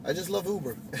I just love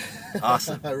Uber.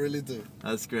 Awesome. I really do.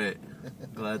 That's great.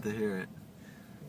 Glad to hear it.